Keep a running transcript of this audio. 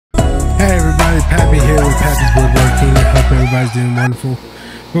Happy here with Pappys Woodworking. I hope everybody's doing wonderful.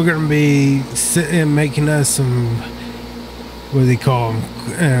 We're going to be making us some, what do they call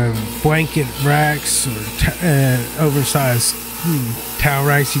them, blanket racks or oversized towel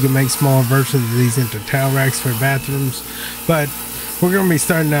racks. You can make smaller versions of these into towel racks for bathrooms. But we're going to be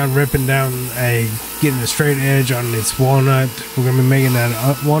starting out ripping down getting a straight edge on this walnut. We're going to be making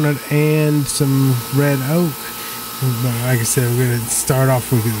that walnut and some red oak. But like I said, we're going to start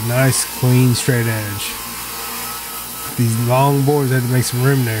off with a nice, clean, straight edge. These long boards have to make some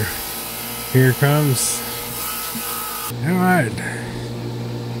room there. Here it comes. Alright.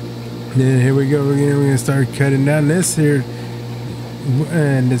 Then here we go again. We're going to start cutting down this here.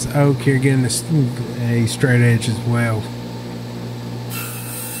 And this oak here, getting a straight edge as well.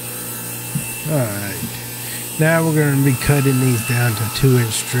 Alright. Now we're going to be cutting these down to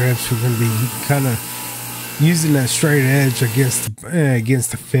 2-inch strips. We're going to be kind of using that straight edge against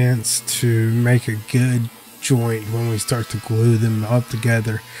the fence to make a good joint when we start to glue them up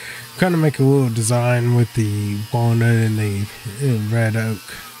together. Kind of make a little design with the walnut and the red oak.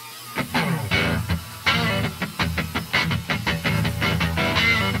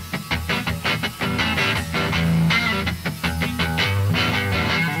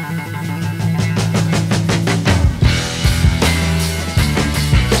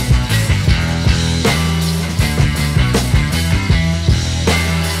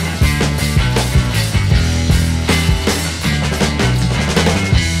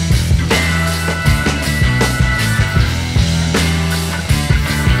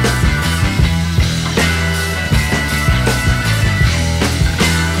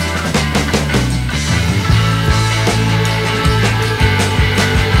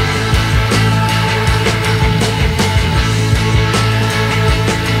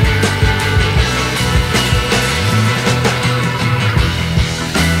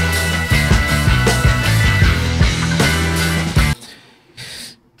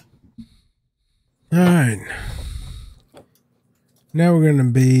 Alright, now we're going to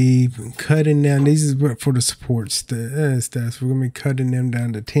be cutting down, these is for the supports stuff. We're going to be cutting them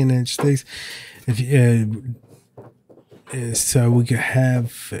down to 10-inch sticks so we can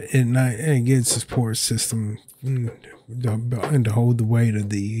have a good support system and to hold the weight of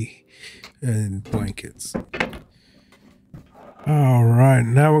the blankets. Alright,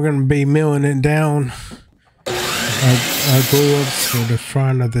 now we're going to be milling it down. Our glue ups for the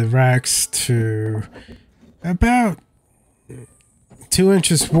front of the racks to about 2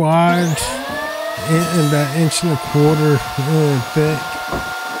 inches wide and about 1.25 inches thick.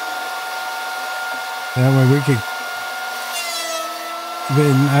 That way we could be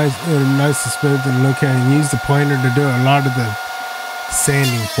nice and smooth and look at and use the planer to do a lot of the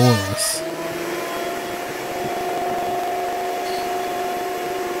sanding for us.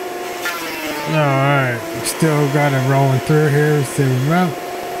 Alright, still got it rolling through here. So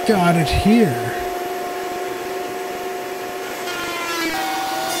got it here.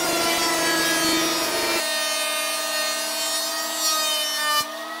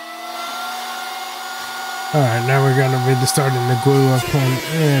 Alright, now we're going to be starting to glue up on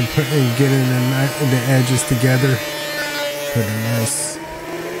and getting the edges together. Put a nice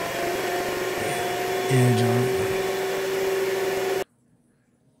edge on it.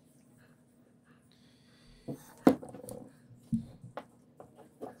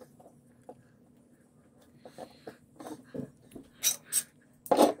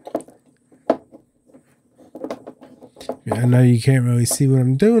 I know you can't really see what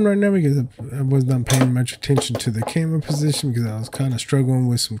I'm doing right now because I was not paying much attention to the camera position because I was kind of struggling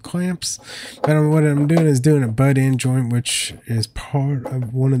with some clamps. But what I'm doing is doing a butt-end joint, which is part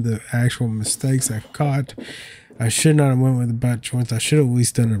of one of the actual mistakes I caught. I should not have went with the butt joints. I should have at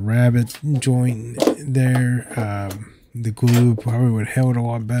least done a rabbit joint there. The glue probably would have held a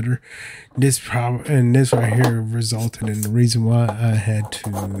lot better. This right here resulted in the reason why I had to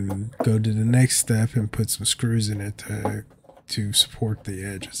go to the next step and put some screws in it to support the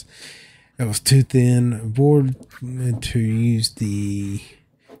edges. It was too thin a board to use the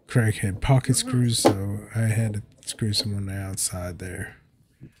crackhead pocket screws, so I had to screw some on the outside there.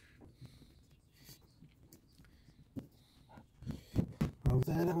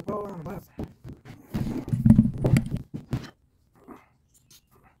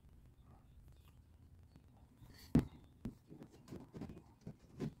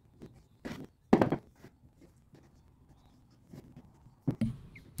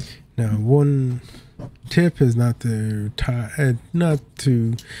 Now, one tip is not to tighten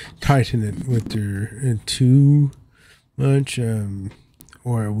it with your too much,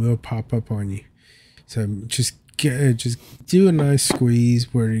 or it will pop up on you. So just just do a nice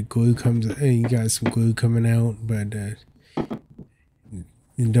squeeze where the glue comes, and you got some glue coming out, but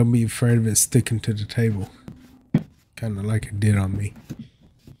and don't be afraid of it sticking to the table, kind of like it did on me.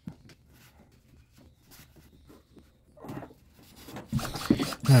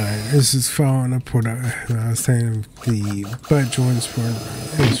 Alright, this is following up what I was saying. The butt joints weren't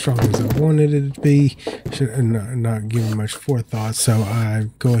as strong as I wanted it to be. Should not giving much forethought, so I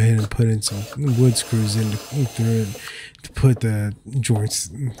go ahead and put in some wood screws into it to put the joints,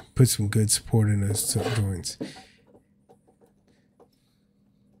 put some good support in those joints.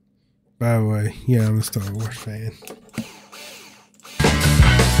 By the way, yeah, I'm a Star Wars fan.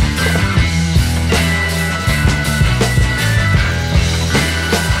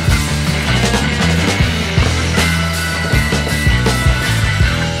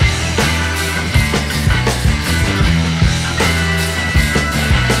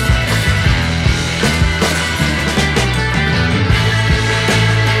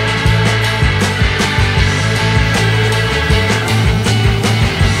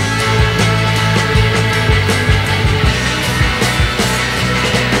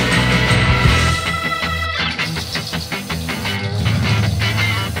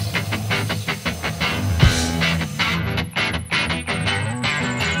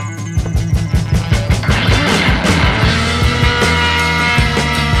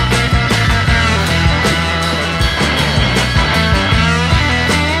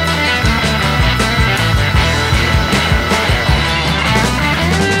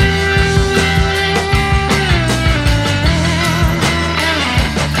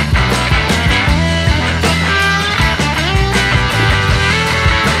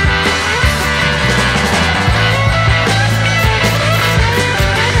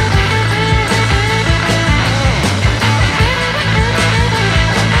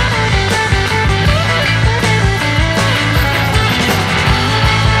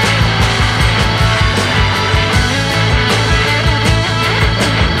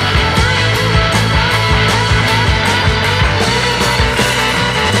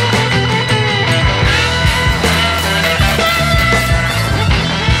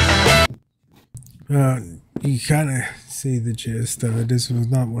 You kind of see the gist of it. This was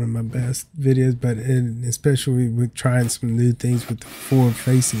not one of my best videos, but especially with trying some new things with the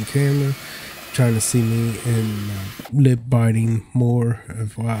forward-facing camera, trying to see me and lip biting more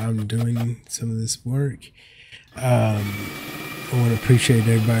of why I'm doing some of this work. I want to appreciate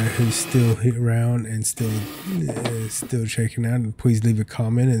everybody who's still around and still checking out. And please leave a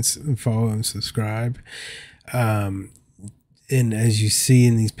comment and follow and subscribe. And as you see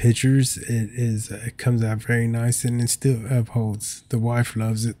in these pictures, it comes out very nice, and it still upholds. The wife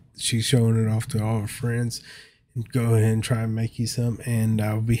loves it. She's showing it off to all her friends. Go ahead and try and make you some. And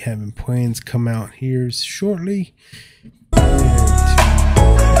I'll be having plans come out here shortly.